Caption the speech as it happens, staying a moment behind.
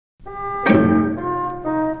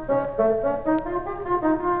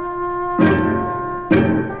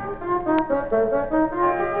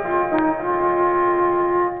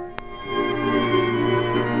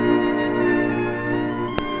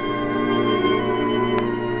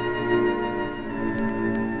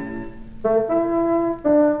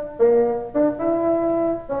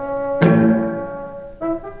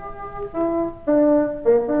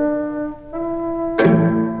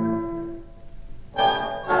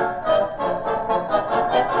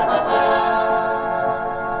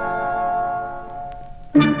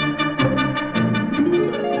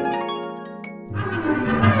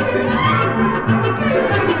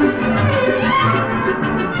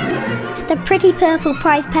pretty purple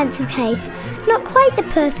prize pencil case. Not quite the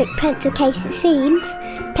perfect pencil case it seems.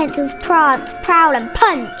 Pencils prance, prowl and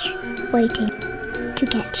punch, waiting to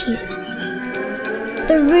get you.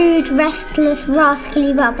 The rude, restless,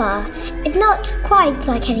 rascally rubber is not quite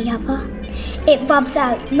like any other. It rubs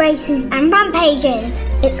out, races and rampages.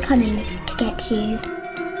 It's coming to get you.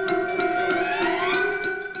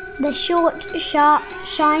 The short, sharp,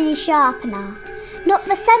 shiny sharpener. Not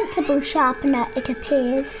the sensible sharpener, it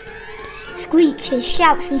appears. Screeches,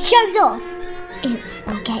 shouts and shows off. It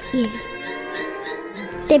will get you.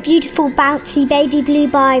 The beautiful, bouncy baby blue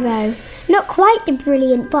biro. Not quite the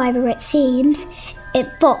brilliant biro it seems. It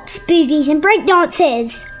bops, boogies and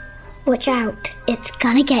breakdances. Watch out, it's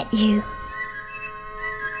gonna get you.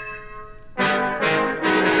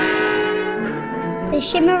 The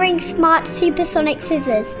shimmering, smart, supersonic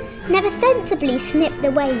scissors never sensibly snip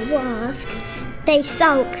the way you ask. They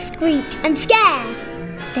sulk, screech and scare.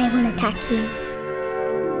 They will attack you.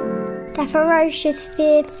 The ferocious,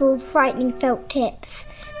 fearful, frightening felt tips.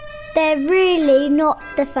 They're really not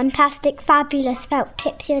the fantastic, fabulous felt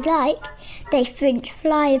tips you'd like. They flinch,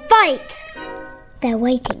 fly and fight. They're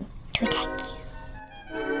waiting to attack you.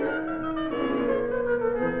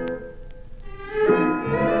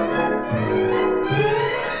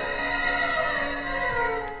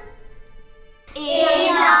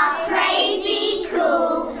 In our crazy,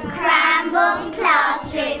 cool Cranbourne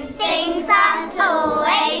classroom, things aren't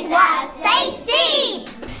always what they seem.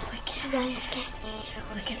 We're gonna get you,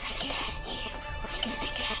 we're gonna get you, we're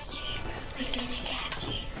gonna get you, we're gonna get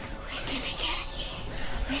you, we're gonna get you,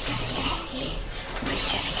 we're gonna get you, we're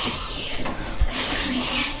gonna get you,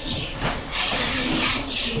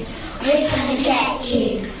 we're gonna get you, we're gonna get you,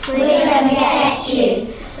 we're gonna get you,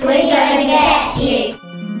 we're gonna get you.